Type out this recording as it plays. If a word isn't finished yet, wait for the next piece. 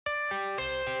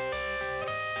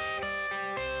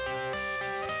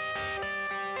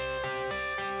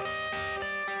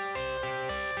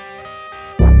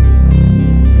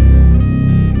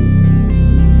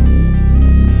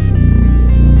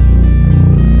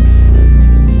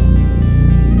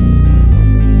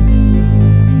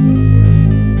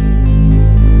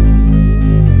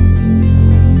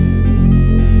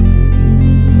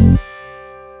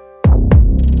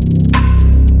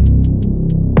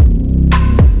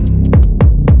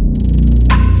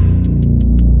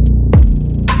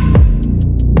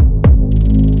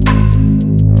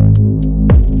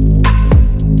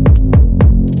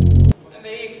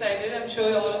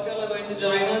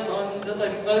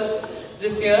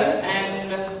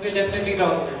and we'll definitely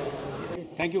rock.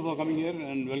 Thank you for coming here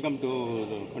and welcome to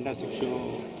the fantastic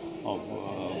show of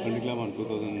Filmy Club on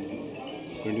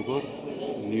 2024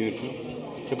 New Year show.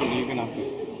 Chappan, you can ask me.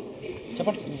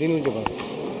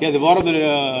 Yeah, the War of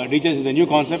the Teachers is a new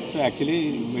concept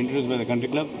actually introduced by the country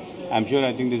club. I'm sure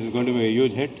I think this is going to be a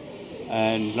huge hit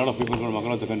and a lot of people from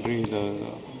across the country,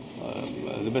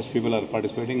 the best people are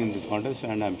participating in this contest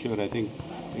and I'm sure I think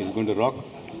it's going to rock.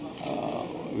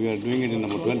 We are doing it in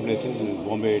about 12 places, in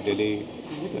Bombay, Delhi,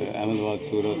 Ahmedabad,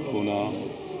 Surat,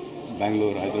 Pune,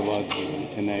 Bangalore, Hyderabad,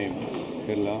 Chennai,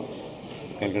 Kerala,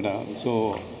 Calcutta.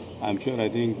 So I'm sure I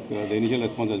think the initial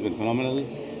response has been phenomenal.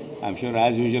 I'm sure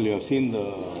as usual you have seen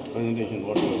the presentation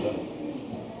what we have done.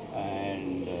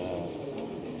 And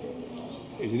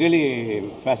it's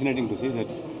really fascinating to see that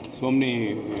so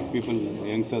many people,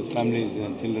 youngsters, families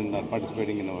and children are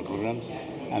participating in our programs.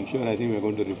 I'm sure I think we are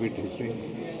going to repeat history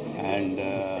and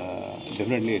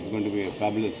definitely it's going to be a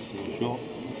fabulous show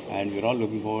and we're all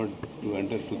looking forward to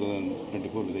enter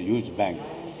 2024 with a huge bang.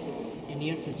 In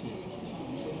years such as?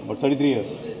 About 33 years.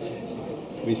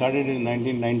 We started in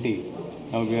 1990.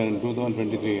 Now we are in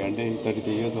 2023 and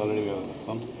 33 years already we have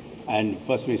come. And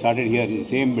first we started here in the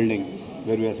same building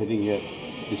where we are sitting here.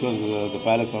 This was the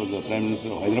palace of the Prime Minister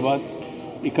of Hyderabad.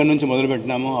 ఇక్కడ నుంచి మొదలు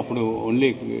పెట్టినాము అప్పుడు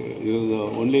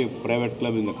only private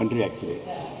club in the country actually.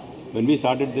 When we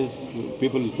started this,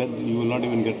 people said you will not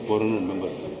even get 400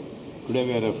 members. Today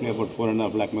we are roughly about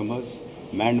 4.5 lakh members,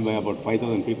 manned by about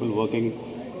 5,000 people working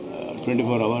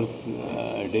 24 hours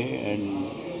a day and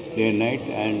night.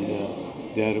 And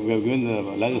we have given the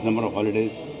largest number of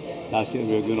holidays. Last year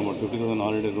we have given about 50,000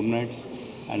 holiday room nights.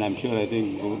 And I'm sure I think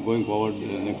going forward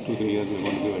the next 2-3 years we are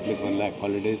going to give at least 1 lakh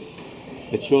holidays.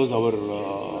 It shows our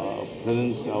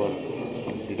presence, our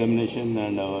determination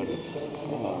and our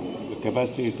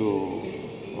capacity to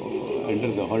enter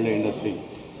the holiday industry.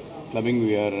 Clubbing,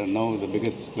 we are now the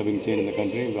biggest clubbing chain in the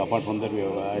country. Apart from that, we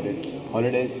have added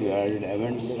holidays, we have added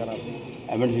events.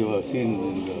 Events you have seen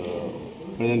in the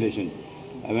presentation.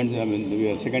 Events, I mean, we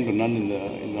are second to none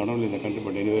not only in the country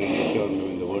but anywhere in Asia or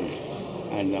in the world.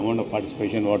 And the amount of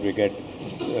participation, what we get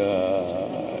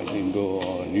into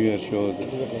New Year shows,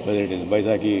 whether it is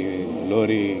Baisakhi,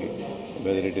 Lori,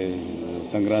 whether it is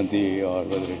Sankranti or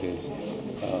whether it is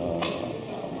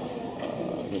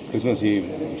Christmas Eve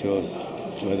shows,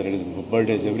 whether it is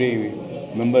birthdays. Every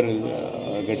member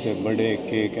gets a birthday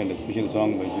cake and a special song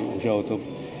by Usha Uthup.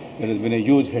 It has been a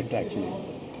huge hit actually.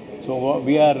 So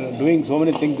we are doing so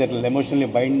many things that will emotionally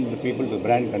bind the people to the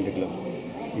brand Country Club.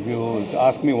 If you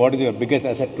ask me what is your biggest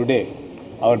asset today,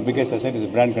 our biggest asset is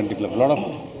the brand Country Club. A lot of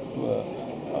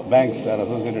banks are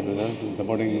associated with us in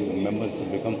supporting members to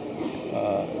become,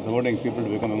 supporting people to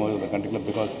become members of the Country Club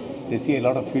because they see a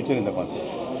lot of future in the concept.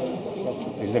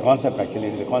 It's a concept actually.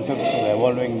 It's a concept for the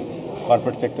evolving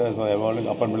corporate sectors, for the evolving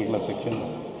upper middle class section.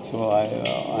 So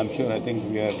I'm sure I think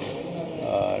we are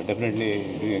definitely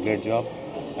doing a great job.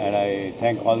 And I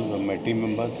thank all of my team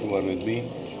members who are with me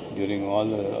during all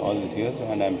these years.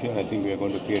 And I'm sure I think we are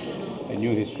going to create a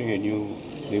new history, a new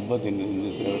rebirth in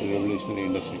this revolutionary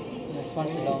industry.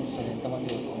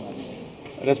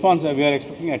 Response, we are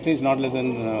expecting at least not less than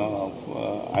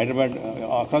Hyderabad,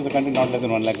 across the country, not less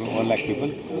than 1 lakh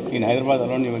people. In Hyderabad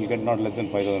alone, you will get not less than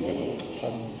 5,000 people.